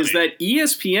learned is that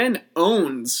ESPN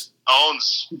owns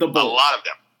the bowl. A lot of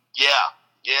them. Yeah.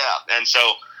 And so,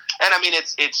 and I mean,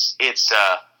 it's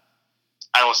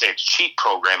I don't want to say it's cheap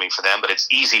programming for them, but it's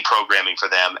easy programming for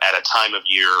them at a time of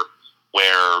year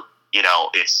where,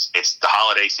 it's the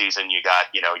holiday season. You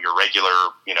got, your regular,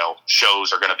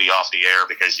 shows are going to be off the air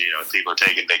because, people are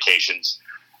taking vacations.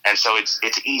 And so it's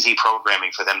easy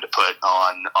programming for them to put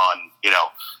on,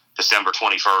 December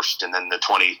 21st, and then the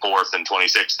 24th and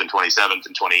 26th and 27th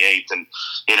and 28th. And,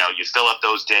 you fill up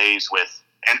those days with,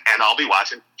 and I'll be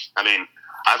watching. I mean,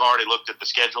 I've already looked at the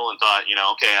schedule and thought,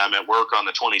 okay, I'm at work on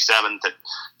the 27th at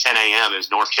 10 a.m. is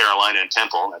North Carolina and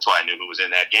Temple. That's why I knew who was in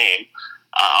that game.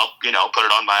 I'll, put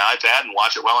it on my iPad and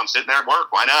watch it while I'm sitting there at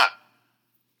work. Why not?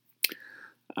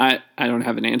 I don't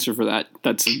have an answer for that.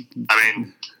 Does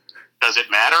it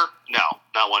matter? No,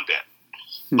 not one bit.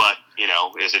 But,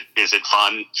 is it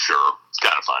fun? Sure. It's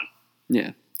kind of fun.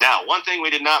 Yeah. Now, one thing we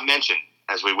did not mention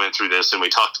as we went through this and we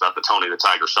talked about the Tony the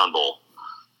Tiger Sun Bowl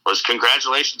was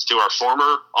congratulations to our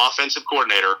former offensive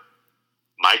coordinator,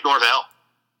 Mike Norvell.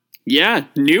 Yeah,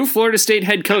 new Florida State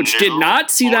head coach. Did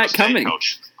not see Florida that coming.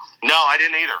 No, I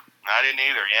didn't either.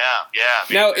 Yeah.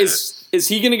 Now, is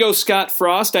he going to go Scott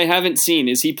Frost? I haven't seen.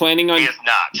 Is he planning on? He is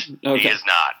not. Okay. He is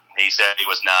not. He said he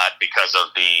was not because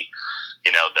of the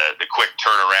quick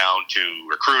turnaround to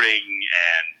recruiting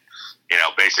and,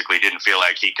 basically didn't feel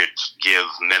like he could give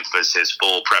Memphis his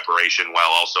full preparation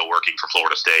while also working for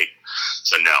Florida State.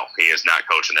 So, no, he is not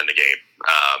coaching in the game.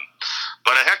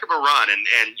 But a heck of a run. And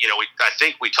I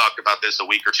think we talked about this a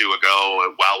week or two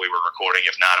ago while we were recording.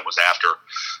 If not, it was after.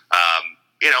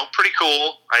 Pretty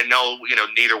cool. I know,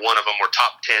 neither one of them were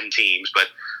top 10 teams, but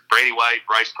Brady White,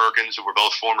 Bryce Perkins, who were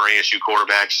both former ASU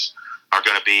quarterbacks, are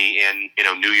going to be in,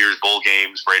 New Year's Bowl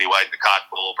games. Brady White in the Cotton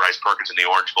Bowl, Bryce Perkins in the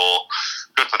Orange Bowl.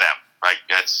 Good for them. Like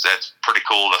that's pretty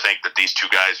cool to think that these two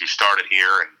guys who started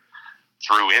here and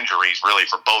through injuries, really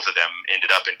for both of them,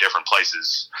 ended up in different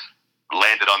places,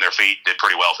 landed on their feet, did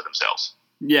pretty well for themselves.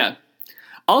 Yeah.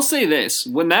 I'll say this.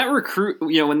 When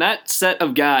that set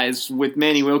of guys with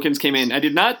Manny Wilkins came in, I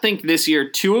did not think this year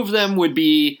two of them would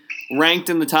be ranked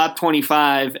in the top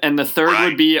 25 and the third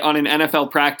would be on an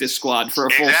NFL practice squad for a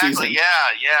full season. Yeah,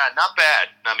 not bad.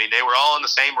 I mean, they were all on the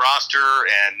same roster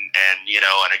and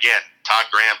again, Todd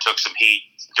Graham took some heat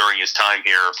during his time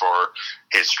here for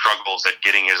his struggles at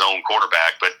getting his own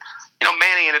quarterback, but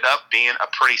Manny ended up being a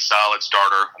pretty solid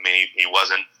starter. I mean, he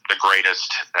wasn't the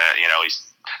greatest,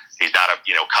 he's not a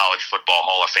college football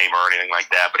Hall of Famer or anything like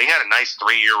that, but he had a nice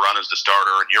 3-year run as the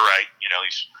starter, and you're right,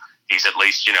 he's at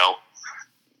least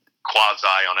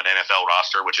quasi on an NFL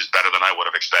roster, which is better than I would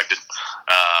have expected.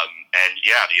 And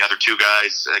the other two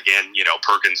guys, again,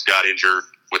 Perkins got injured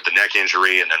with the neck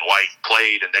injury, and then White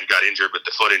played and then got injured with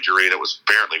the foot injury that was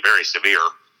apparently very severe.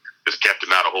 Just kept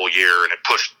him out a whole year, and it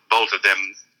pushed both of them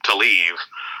to leave.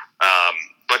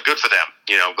 But good for them.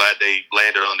 Glad they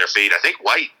landed on their feet. I think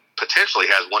White potentially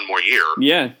has one more year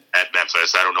at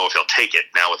Memphis. I don't know if he'll take it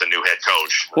now with a new head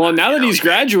coach. Well, now that he's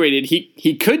graduated,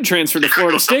 he could transfer to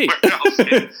Florida State. He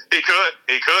could.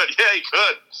 Yeah, he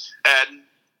could. And,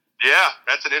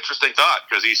 that's an interesting thought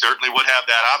because he certainly would have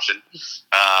that option.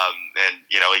 And,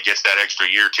 he gets that extra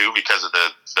year, too, because of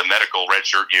the medical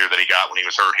redshirt year that he got when he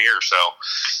was hurt here. So,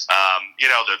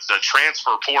 the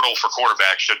transfer portal for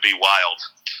quarterbacks should be wild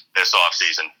this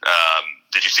offseason.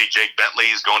 Did you see Jake Bentley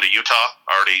is going to Utah?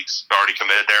 Already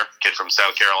committed there? Kid from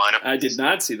South Carolina? I did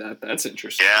not see that. That's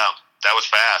interesting. Yeah, that was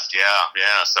fast.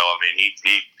 Yeah. So, I mean,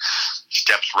 he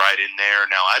steps right in there.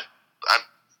 Now, I'm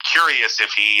curious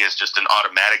if he is just an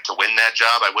automatic to win that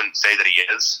job. I wouldn't say that he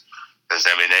is. Because,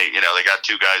 I mean, they got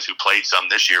two guys who played some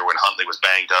this year when Huntley was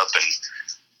banged up, and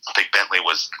I think Bentley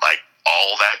was,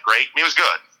 all that great. He was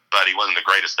good, but he wasn't the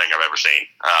greatest thing I've ever seen.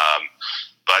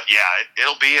 But,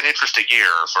 it'll be an interesting year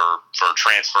for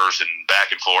transfers and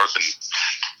back and forth.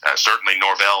 And certainly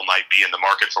Norvell might be in the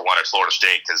market for one at Florida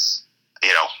State because,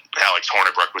 Alex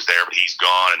Hornibrook was there, but he's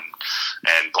gone.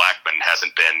 And Blackman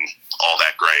hasn't been all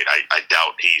that great. I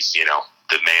doubt he's,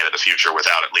 the man of the future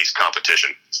without at least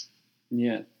competition.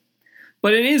 Yeah.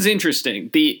 But it is interesting.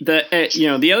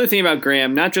 The other thing about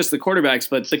Graham, not just the quarterbacks,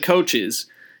 but the coaches.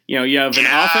 You have an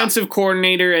offensive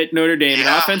coordinator at Notre Dame, an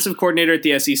offensive coordinator at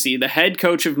the SEC, the head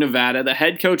coach of Nevada, the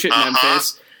head coach at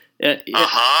Memphis, the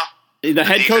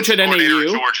head coach at NAU.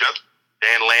 Georgia.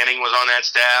 Dan Lanning was on that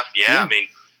staff.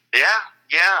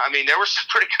 I mean, there were some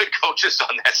pretty good coaches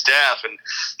on that staff. And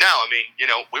now,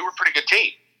 we were a pretty good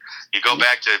team. You go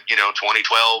back to,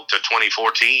 2012 to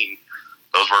 2014,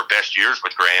 those were our best years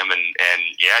with Graham. And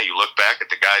you look back at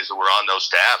the guys that were on those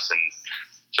staffs and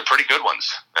some pretty good ones,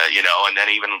 and then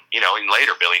even, in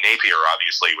later, Billy Napier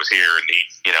obviously was here, and he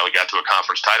got to a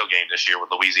conference title game this year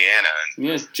with Louisiana.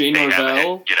 And Jay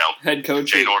Norvell, head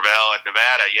coach. Jay Norvell at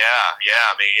Nevada,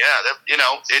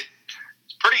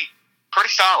 it's pretty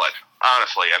solid,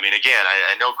 honestly. I mean, again,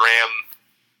 I know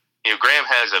Graham, Graham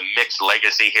has a mixed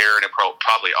legacy here, and it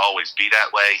probably always be that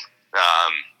way.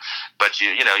 But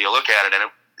you look at it,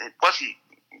 and it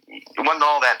wasn't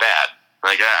all that bad.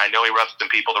 Like, I know he rubbed some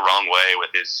people the wrong way with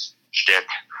his shtick,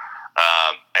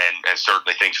 And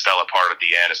certainly things fell apart at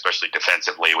the end, especially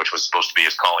defensively, which was supposed to be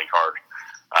his calling card.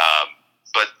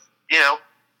 But,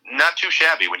 not too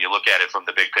shabby when you look at it from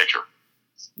the big picture.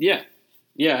 Yeah.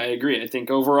 Yeah, I agree. I think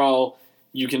overall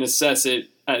you can assess it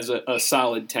as a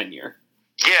solid tenure.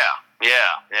 Yeah.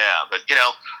 But,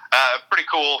 pretty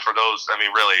cool for those,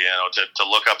 really, to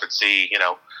look up and see,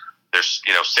 there's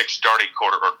 12 starting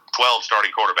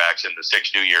quarterbacks in the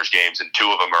 6 New Year's games, and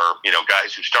 2 of them are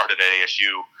guys who started at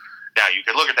ASU. Now you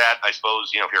could look at that, I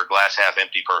suppose, if you're a glass half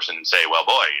empty person and say, well,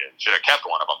 boy, you should have kept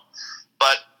one of them.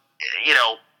 But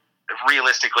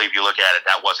realistically, if you look at it,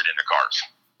 that wasn't in the cards.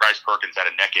 Bryce Perkins had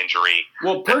a neck injury.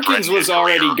 Well, Perkins was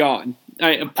already gone.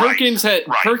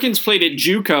 Perkins played at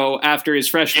JUCO after his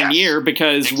freshman year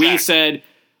because we said,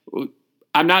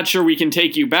 I'm not sure we can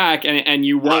take you back and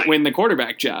you won't win the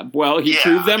quarterback job. Well, he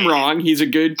proved them wrong. He's a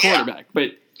good quarterback.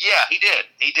 But yeah, he did.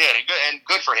 And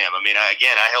good for him.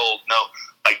 I hold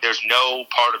there's no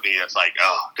part of me that's like,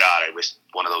 oh, God, I wish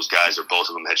one of those guys or both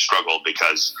of them had struggled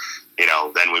because,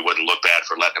 then we wouldn't look bad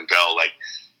for letting them go.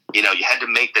 You had to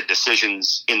make the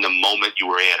decisions in the moment you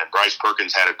were in. And Bryce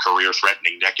Perkins had a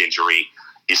career-threatening neck injury.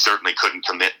 You certainly couldn't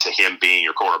commit to him being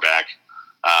your quarterback.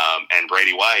 And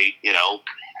Brady White,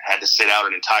 had to sit out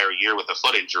an entire year with a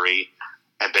foot injury.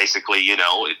 And basically,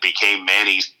 it became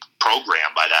Manny's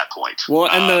program by that point. Well,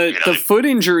 and the foot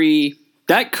injury,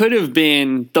 that could have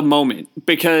been the moment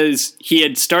because he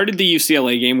had started the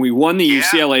UCLA game. We won the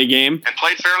UCLA game. And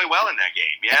played fairly well in that game,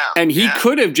 yeah. And he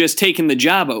could have just taken the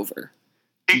job over.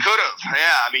 He could have,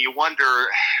 yeah. You wonder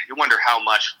how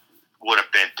much would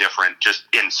have been different just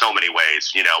in so many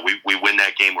ways. We win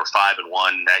that game. We're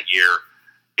 5-1 that year.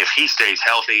 If he stays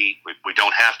healthy, we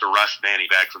don't have to rush Manny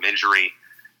back from injury.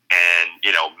 And,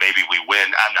 maybe we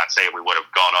win. I'm not saying we would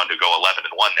have gone on to go 11-1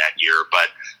 that year, but,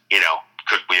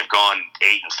 could we have gone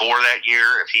 8-4 that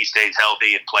year if he stays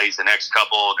healthy and plays the next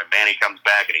couple and Manny comes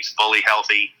back and he's fully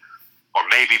healthy? Or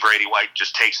maybe Brady White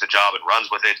just takes the job and runs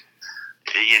with it.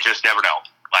 You just never know.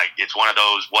 It's one of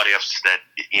those what ifs that,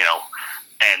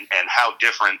 and how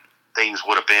different things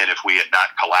would have been if we had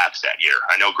not collapsed that year.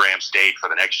 I know Graham stayed for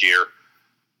the next year,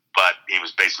 but he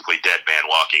was basically dead man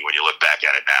walking when you look back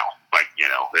at it now.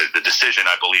 The decision,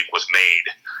 I believe, was made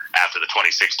after the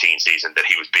 2016 season that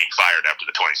he was being fired after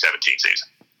the 2017 season.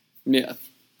 Yeah.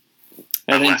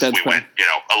 Unless we went,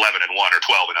 11-1 or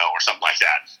 12-0 or something like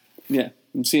that. Yeah.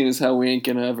 And seeing as how we ain't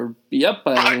going to ever be up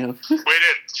by now. We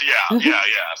didn't. Yeah.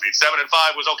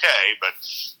 7-5 was okay, but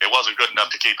it wasn't good enough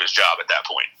to keep his job at that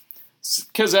point.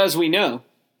 Because as we know,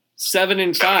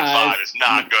 7-5 is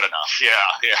not good enough.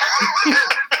 Yeah.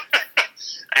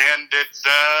 And it's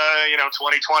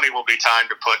 2020 will be time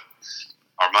to put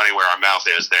our money where our mouth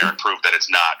is there and prove that it's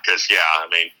not. Because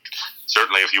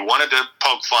certainly if you wanted to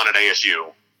poke fun at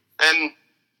ASU, and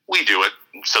we do it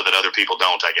so that other people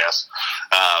don't, I guess.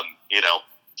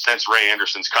 Since Ray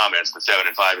Anderson's comments that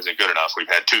 7-5 isn't good enough, we've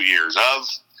had 2 years of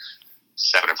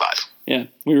 7-5. Yeah,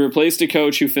 we replaced a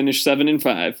coach who finished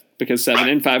 7-5 because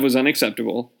 7-5 was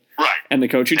unacceptable. Right. And the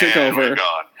coach who took over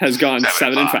has gone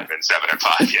 7-5. And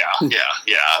 7-5, yeah.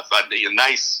 But a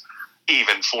nice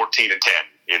even 14-10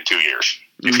 in 2 years,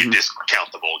 if you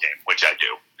discount the bowl game, which I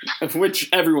do. Of which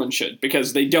everyone should,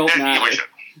 because they don't matter.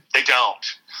 They don't.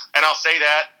 And I'll say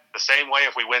that the same way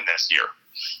if we win this year.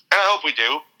 And I hope we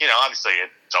do. Obviously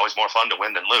it's always more fun to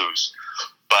win than lose.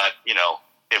 But,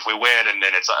 if we win and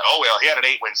then it's like, oh, well, he had an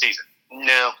 8-win season.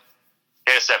 No,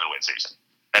 he had a 7-win season.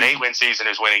 An 8-win season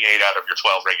is winning 8 out of your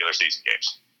 12 regular season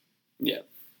games. Yeah.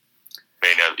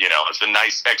 It's a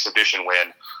nice exhibition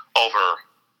win over,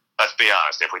 let's be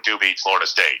honest, if we do beat Florida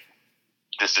State,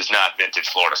 this is not vintage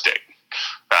Florida State.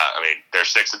 They're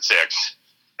 6-6.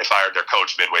 They fired their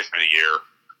coach midway through the year.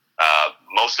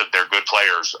 Most of their good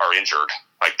players are injured.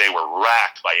 They were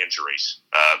racked by injuries.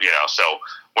 So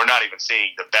we're not even seeing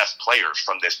the best players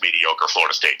from this mediocre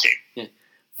Florida State team. Yeah.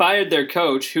 Fired their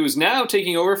coach, who's now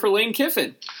taking over for Lane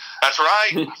Kiffin. That's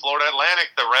right. Florida Atlantic,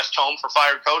 the rest home for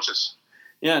fired coaches.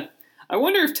 Yeah. I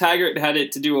wonder if Taggart had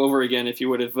it to do over again if he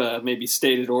would have maybe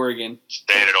stayed at Oregon.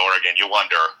 Stayed at Oregon, you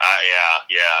wonder.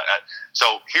 Yeah.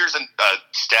 So here's a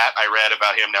stat I read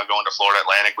about him now going to Florida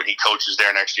Atlantic when he coaches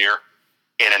there next year.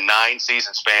 In a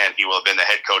 9-season span, he will have been the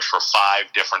head coach for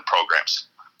 5 different programs.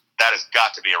 That has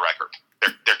got to be a record.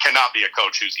 There cannot be a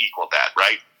coach who's equaled that,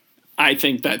 right? I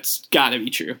think that's got to be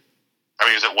true.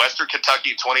 He was at Western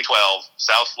Kentucky in 2012,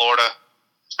 South Florida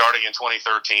starting in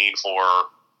 2013 for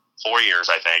 4 years,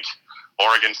 I think.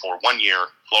 Oregon for 1 year,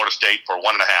 Florida State for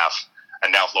 1.5,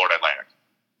 and now Florida Atlantic.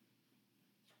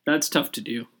 That's tough to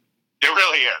do. It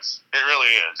really is. It really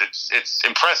is. It's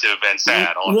impressive and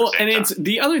sad. Well, and it's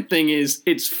the other thing is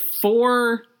it's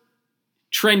 4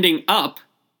 trending up.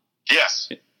 Yes.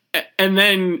 And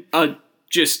then a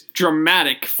just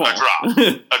dramatic fall. A drop.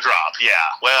 Yeah.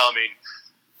 Well, I mean,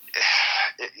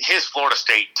 his Florida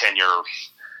State tenure,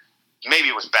 maybe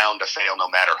it was bound to fail no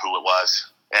matter who it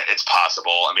was. It's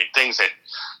possible. I mean, things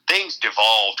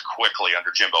devolved quickly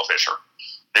under Jimbo Fisher.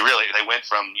 They went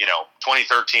from, 2013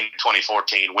 to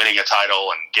 2014, winning a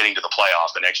title and getting to the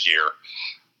playoffs the next year,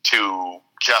 to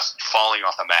just falling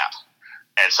off the map.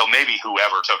 And so maybe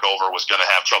whoever took over was going to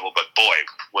have trouble, but boy,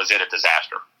 was it a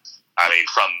disaster. I mean,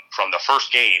 from the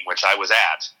first game, which I was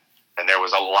at, and there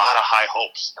was a lot of high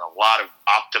hopes and a lot of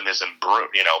optimism,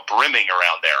 brimming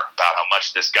around there about how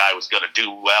much this guy was going to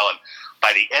do well. And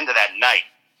by the end of that night,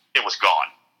 it was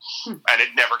gone. And it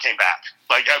never came back.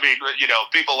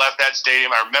 People left that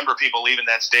stadium. I remember people leaving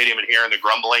that stadium and hearing the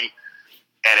grumbling,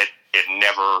 and it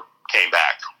never came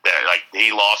back.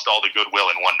 He lost all the goodwill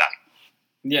in one night.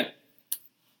 Yeah.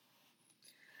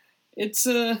 It's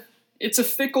a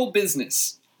fickle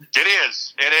business. It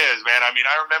is, man. I mean,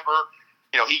 I remember,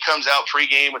 he comes out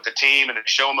pregame with the team and they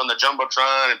show him on the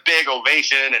Jumbotron and big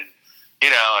ovation and,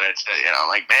 and it's,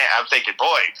 like, man, I'm thinking,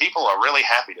 boy, people are really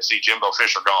happy to see Jimbo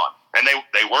Fisher gone. And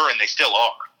they were and they still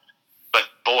are. But,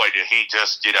 boy, did he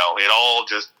just, it all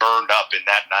just burned up in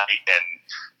that night. And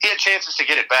he had chances to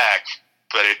get it back,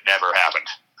 but it never happened.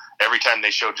 Every time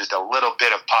they showed just a little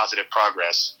bit of positive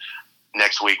progress,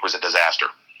 next week was a disaster.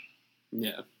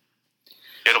 Yeah.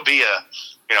 It'll be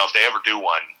if they ever do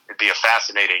one, it'd be a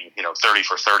fascinating, 30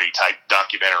 for 30 type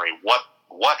documentary.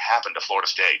 What happened to Florida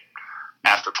State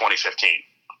after 2015?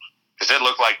 Because it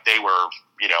looked like they were,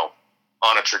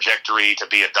 on a trajectory to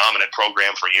be a dominant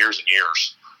program for years and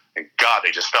years. And God, they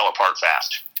just fell apart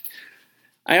fast.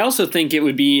 I also think it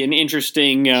would be an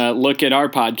interesting look at our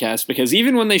podcast, because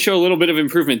even when they show a little bit of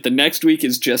improvement, the next week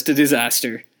is just a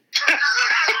disaster.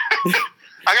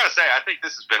 I got to say, I think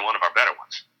this has been one of our better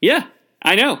ones. Yeah,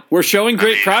 I know. We're showing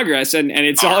great progress, and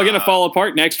it's all going to fall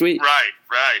apart next week. Right.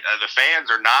 The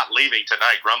fans are not leaving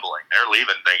tonight grumbling. They're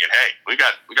leaving thinking, hey, we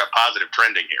got positive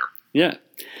trending here. Yeah.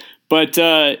 But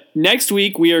next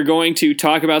week, we are going to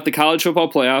talk about the college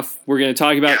football playoff. We're going to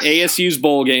talk about ASU's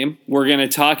bowl game. We're going to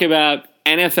talk about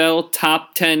NFL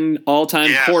top 10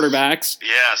 all-time quarterbacks.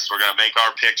 Yes, we're going to make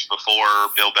our picks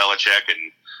before Bill Belichick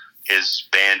and his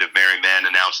band of merry men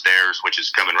announced theirs, which is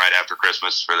coming right after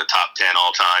Christmas, for the top 10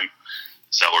 all-time.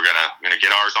 So we're gonna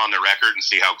get ours on the record and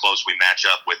see how close we match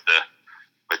up with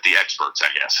the experts, I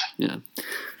guess. Yeah.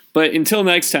 But until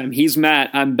next time, he's Matt,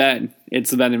 I'm Ben. It's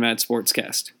the Ben and Matt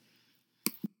Sportscast.